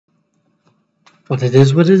What it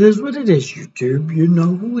is, what it is, what it is, YouTube, you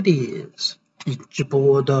know who it is. It's your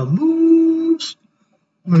boy, the Moose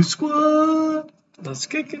Squad. Let's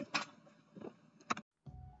kick it.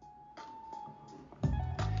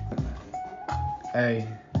 Hey,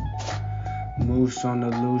 Moose on the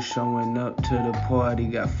loose, showing up to the party.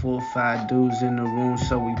 Got 4 or 5 dudes in the room,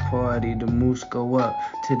 so we party. The Moose go up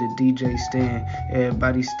to the DJ stand.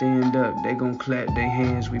 Everybody stand up, they gon' clap their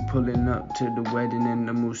hands. We pulling up to the wedding and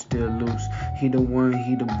the Moose still loose. He the one,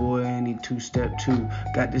 he the boy, and he 2-step 2.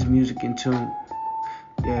 Got this music in tune,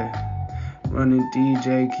 yeah. Running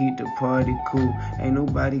DJ, keep the party cool. Ain't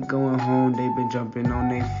nobody going home, they been jumping on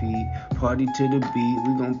their feet. Party to the beat,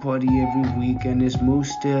 we gon' party every week. And this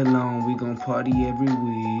Moose still on, we gon' party every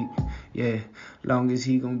week. Yeah, long as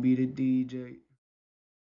he gon' be the DJ.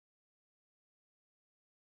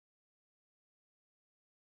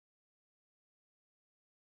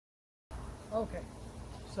 Okay,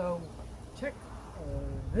 so check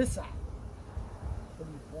this out. What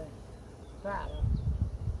do you think? That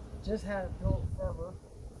just had it built forever,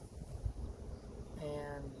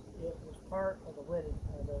 and it was part of the wedding,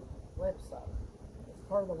 the website. It's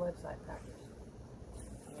part of the website package.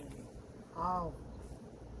 And I'm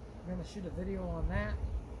gonna shoot a video on that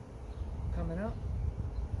coming up.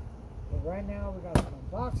 But right now we got some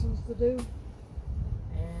unboxings to do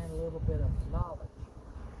and a little bit of knowledge.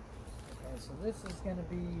 Okay, so this is gonna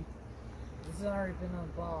be. This has already been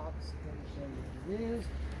unboxed. Let me show you this.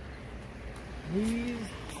 These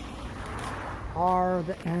are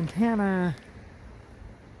the antenna.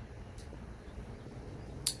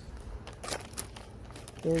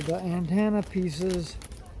 They're the antenna pieces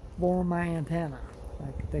for my antenna.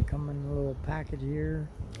 Like they come in a little package here,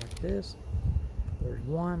 like this. There's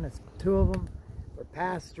one, it's 2 of them. They're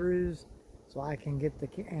pass-throughs, so I can get the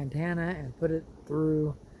antenna and put it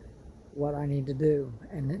through what I need to do.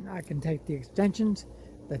 And then I can take the extensions.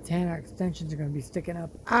 The antenna extensions are going to be sticking up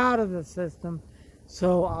out of the system,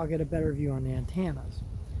 so I'll get a better view on the antennas.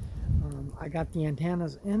 I got the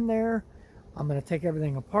antennas in there. I'm going to take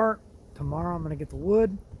everything apart. Tomorrow I'm going to get the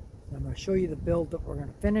wood. I'm going to show you the build that we're going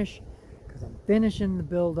to finish, because I'm finishing the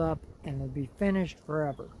build up and it'll be finished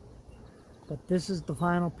forever. But this is the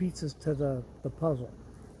final pieces to the puzzle.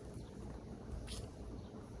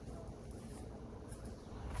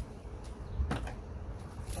 Let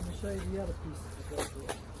me show you the other pieces that go through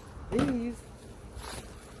it. These,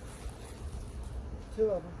 2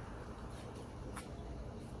 of them,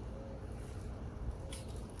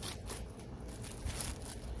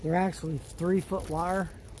 they're actually 3-foot wire.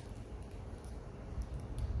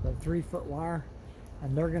 They're 3-foot wire,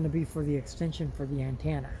 and they're going to be for the extension for the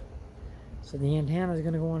antenna. So the antenna is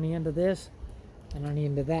going to go on the end of this and on the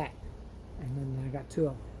end of that, and then I got 2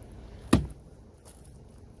 of them.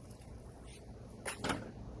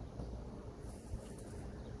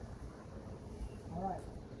 Alright,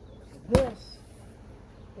 so this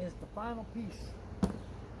is the final piece.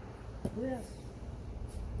 This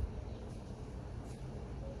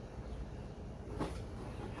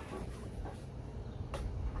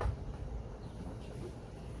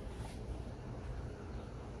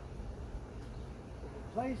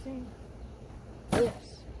replacing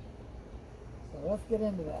this. So let's get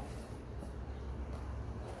into that.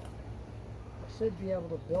 I should be able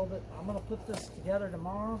to build it. I'm going to put this together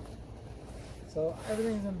tomorrow. So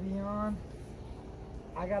everything's going to be on.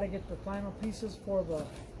 I got to get the final pieces for the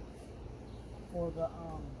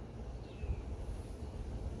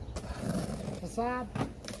facade,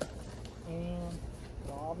 and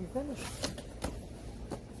it'll all be finished.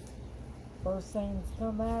 First thing that's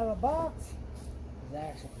come out of the box is the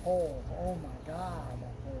actual pole. Oh my God,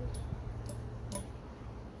 that pole.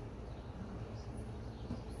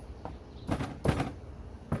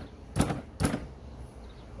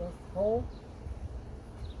 That's the pole.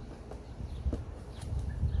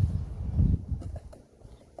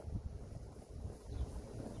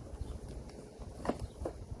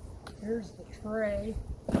 Here's the tray,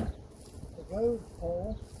 the road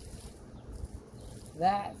pole.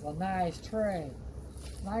 That's a nice tray.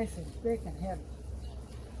 Nice and thick and heavy.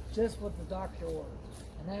 Just what the doctor ordered.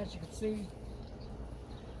 And as you can see,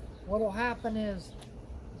 what will happen is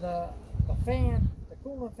the fan, the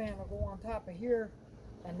cooling fan will go on top of here,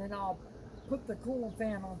 and then I'll put the cooling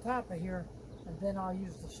fan on top of here, and then I'll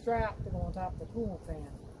use the strap to go on top of the cooling fan.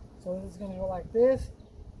 So it's going to go like this,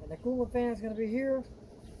 and the cooling fan is going to be here.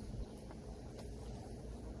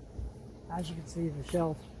 As you can see, the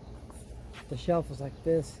shelf is like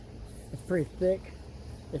this. It's pretty thick.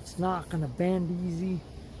 It's not going to bend easy.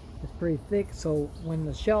 It's pretty thick, so when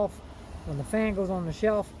the fan goes on the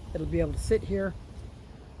shelf, it'll be able to sit here.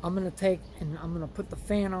 I'm going to take and I'm going to put the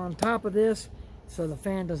fan on top of this, so the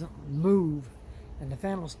fan doesn't move, and the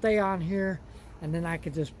fan will stay on here, and then I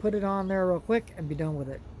could just put it on there real quick and be done with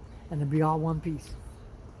it, and it'll be all one piece.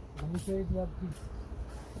 Let me show you the other piece.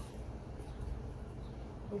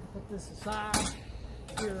 We can put this aside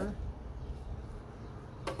here.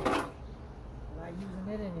 I'm not using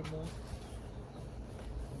it anymore.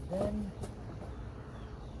 And then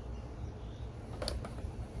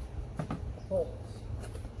poles.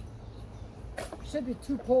 There should be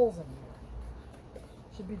 2 poles in here.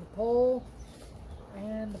 Should be the pole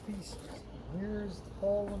and the pieces. Here's the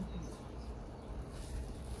pole and pieces.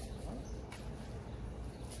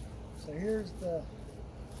 So here's the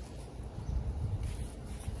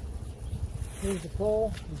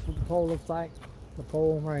pole. This is what the pole looks like. The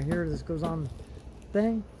pole right here. This goes on the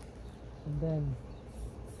thing, and then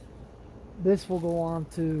this will go on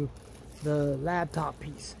to the laptop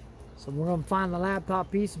piece. So we're going to find the laptop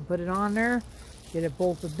piece and put it on there, get it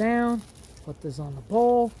bolted down, put this on the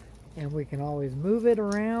pole, and we can always move it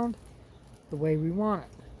around the way we want it.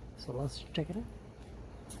 So let's check it out.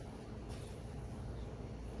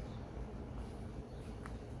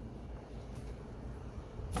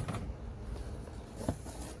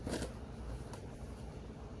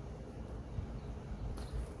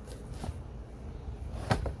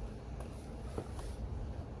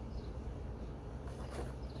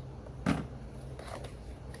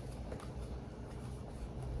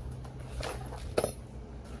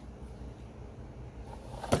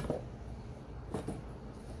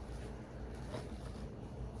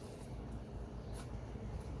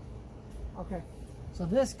 Okay, so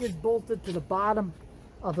this gets bolted to the bottom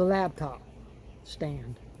of the laptop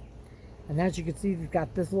stand. And as you can see, we've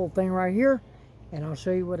got this little thing right here, and I'll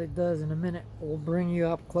show you what it does in a minute. We'll bring you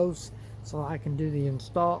up close so I can do the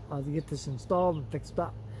install, to get this installed and fixed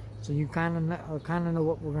up, so you kind of know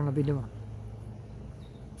what we're going to be doing.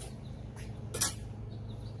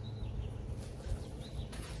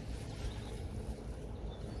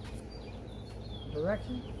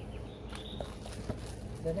 Direction.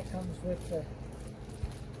 Then it comes with the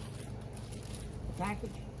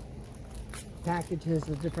package. The package has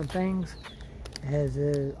the different things. It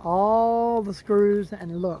has all the screws,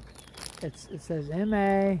 and look, it says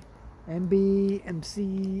MA, MB,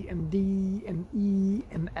 MC, MD, ME,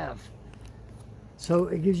 MF. So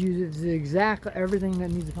it gives you exactly everything that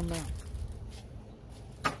needs to come down.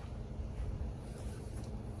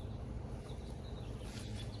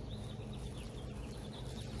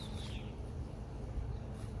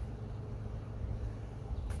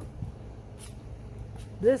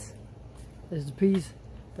 This is the piece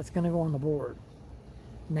that's going to go on the board.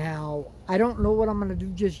 Now, I don't know what I'm going to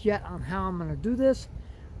do just yet on how I'm going to do this,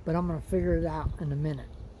 but I'm going to figure it out in a minute.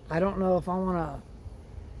 I don't know if I want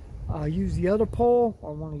to use the other pole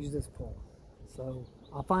or I want to use this pole. So,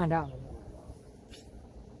 I'll find out in a minute.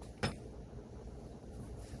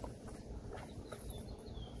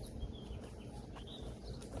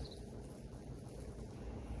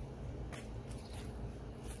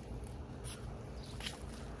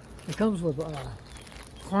 It comes with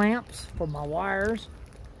clamps for my wires,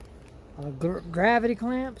 gravity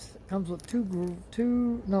clamps. It comes with three.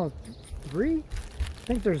 I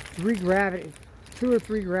think there's 2 or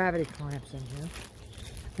 3 gravity clamps in here.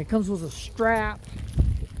 It comes with a strap.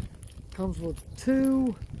 It comes with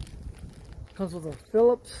 2. It comes with a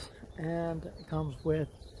Phillips, and it comes with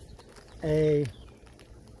a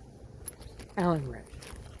Allen wrench.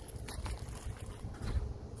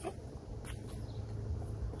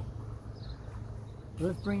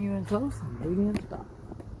 Let's bring you in close and maybe in stop.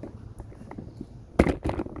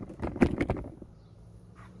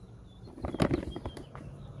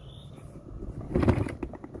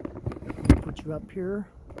 Put you up here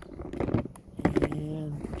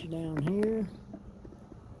and put you down here.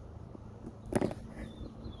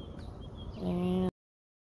 And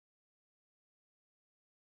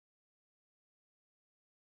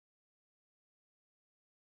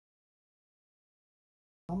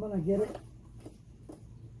I'm going to get it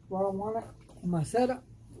where I want it in my setup.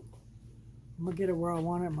 I'm gonna get it where I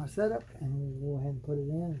want it in my setup, and we'll go ahead and put it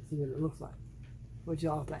in and see what it looks like. What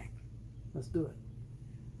y'all think? Let's do it.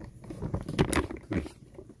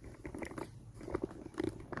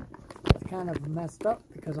 It's kind of messed up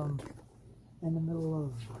because I'm in the middle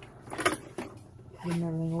of getting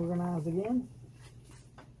everything organized again.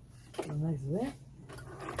 The next event.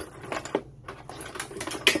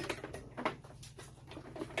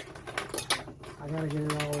 I gotta get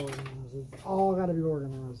it all organized. It's all gotta be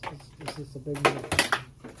organized. It's just a big mess.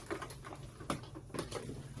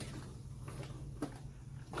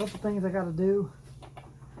 A couple things I gotta do.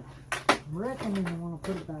 I'm reckoning I want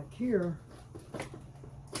to put it back here.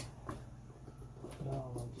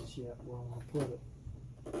 place yet where I want to put it.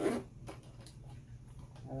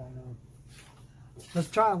 I don't know. Let's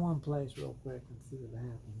try one place real quick and see what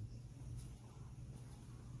happens.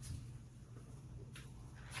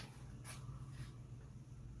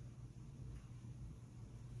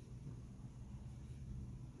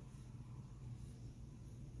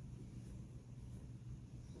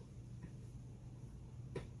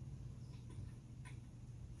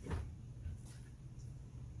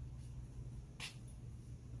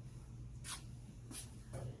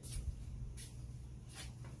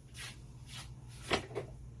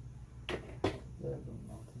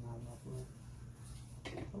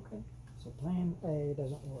 Okay, so plan A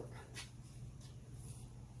doesn't work.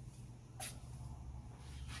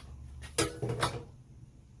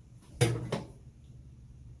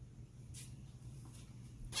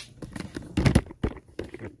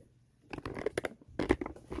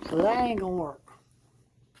 So that ain't gonna work.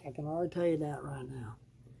 I can already tell you that right now.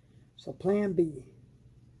 So plan B.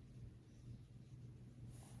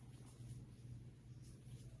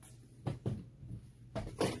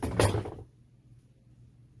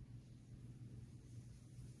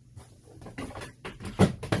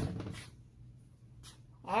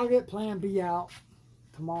 I'll get plan B out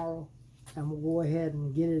tomorrow and we'll go ahead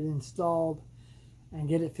and get it installed and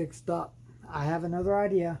get it fixed up. I have another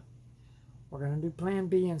idea. We're going to do plan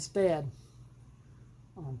B instead.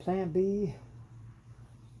 Plan B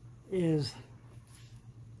is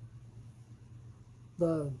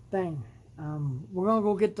the thing. We're going to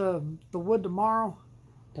go get the wood tomorrow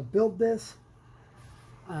to build this.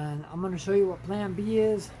 And I'm going to show you what plan B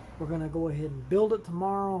is. We're going to go ahead and build it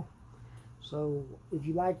tomorrow. So if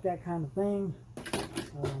you like that kind of thing,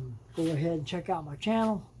 go ahead and check out my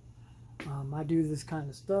channel. I do this kind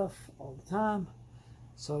of stuff all the time.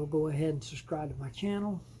 So go ahead and subscribe to my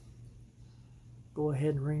channel. Go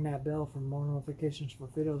ahead and ring that bell for more notifications for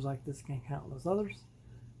videos like this and countless others.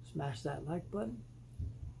 Smash that like button.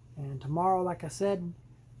 And tomorrow, like I said,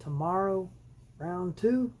 tomorrow, round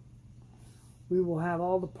 2, we will have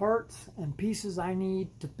all the parts and pieces I need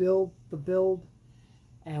to build the build.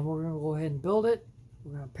 And we're going to go ahead and build it.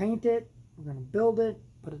 We're going to paint it. We're going to build it,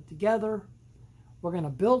 put it together. We're going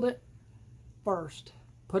to build it first,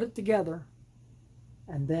 put it together,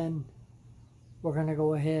 and then we're going to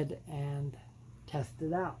go ahead and test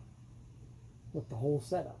it out with the whole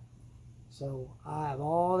setup. So I have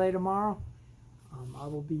all day tomorrow. I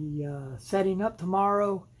will be setting up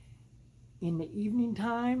tomorrow in the evening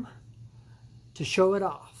time to show it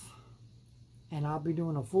off. And I'll be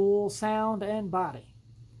doing a full sound and body.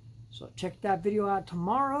 So check that video out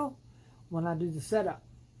tomorrow when I do the setup.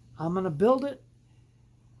 I'm going to build it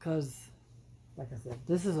because, like I said,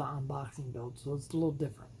 this is an unboxing build, so it's a little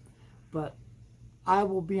different. But I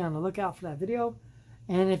will be on the lookout for that video.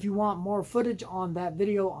 And if you want more footage on that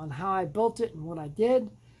video on how I built it and what I did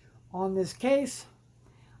on this case,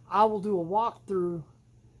 I will do a walkthrough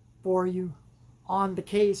for you on the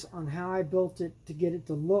case on how I built it to get it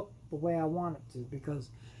to look the way I want it to. Because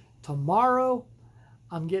tomorrow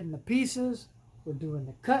I'm getting the pieces, we're doing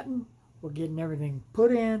the cutting, we're getting everything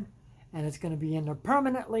put in, and it's going to be in there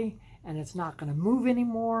permanently, and it's not going to move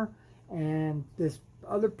anymore, and this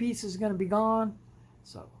other piece is going to be gone.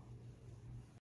 So